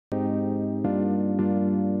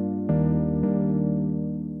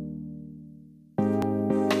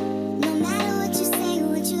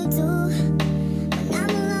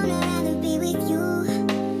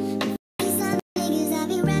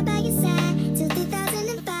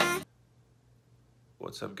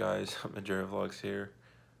What's up, guys? Andrea Vlogs here.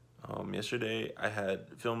 Yesterday I had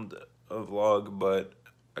filmed a vlog, but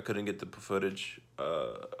I couldn't get the footage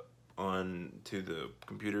onto the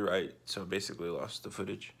computer right, so I basically lost the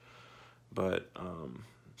footage. But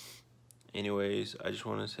anyways, I just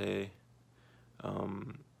want to say,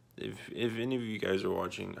 if any of you guys are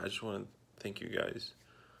watching, I just want to thank you guys.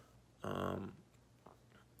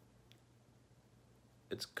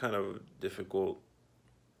 It's kind of difficult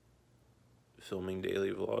filming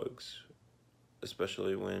daily vlogs,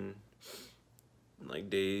 especially when like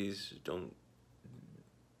days don't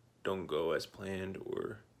go as planned,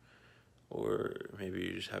 or maybe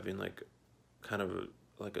you're just having like kind of a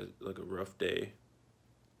rough day,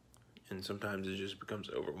 and sometimes it just becomes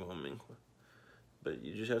overwhelming. But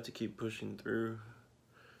you just have to keep pushing through,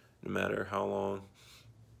 no matter how long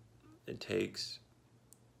it takes,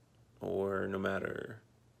 or no matter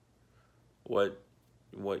what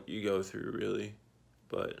you go through, really.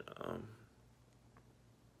 But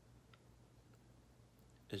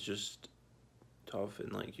it's just tough,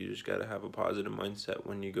 and like you just gotta have a positive mindset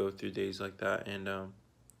when you go through days like that. And I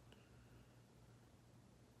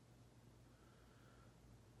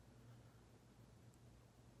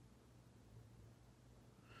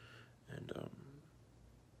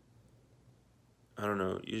don't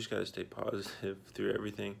know, you just gotta stay positive through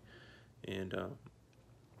everything. And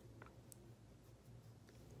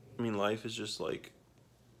I mean, life is just like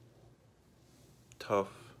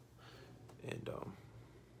tough, and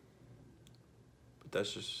but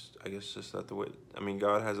that's just, I guess, just not the way. I mean,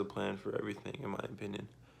 God has a plan for everything, in my opinion.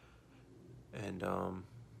 And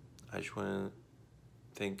I just want to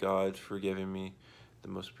thank God for giving me the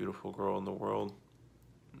most beautiful girl in the world,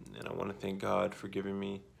 and I want to thank God for giving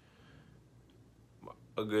me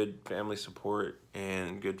a good family support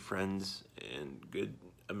and good friends and good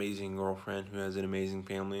amazing girlfriend who has an amazing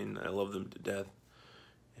family, and I love them to death.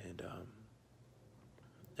 And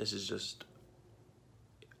this is just,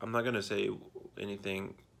 I'm not gonna say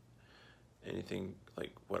anything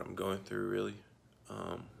like what I'm going through, really,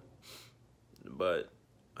 but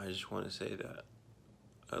I just want to say that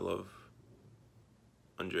I love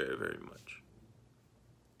Andrea very much,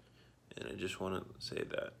 and I just want to say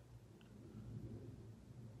that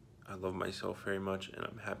I love myself very much, and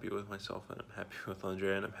I'm happy with myself, and I'm happy with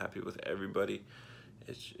Andrea, and I'm happy with everybody.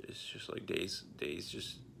 It's just like days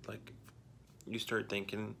just like you start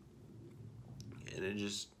thinking, and it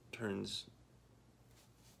just turns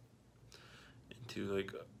into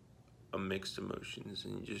like a mixed emotions,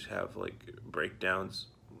 and you just have like breakdowns,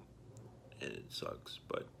 and it sucks.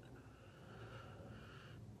 But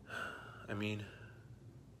I mean,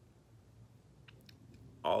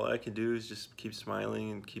 all I can do is just keep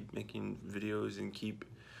smiling and keep making videos and keep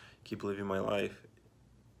living my life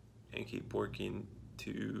and keep working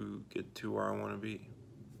to get to where I want to be.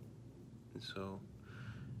 And so,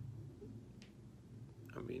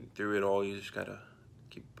 I mean, through it all, you just gotta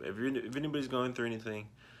keep, if anybody's going through anything,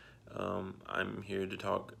 I'm here to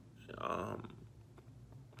talk. I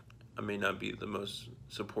may not be the most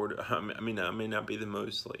supportive, I may not be the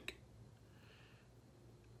most like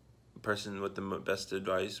person with the best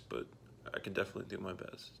advice, but I can definitely do my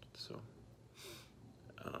best. So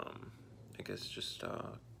I guess just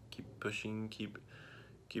keep pushing, keep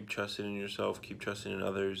trusting in yourself, keep trusting in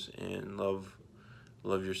others, and love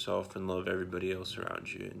yourself and love everybody else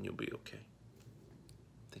around you, and you'll be okay.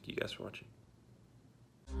 Thank you guys for watching.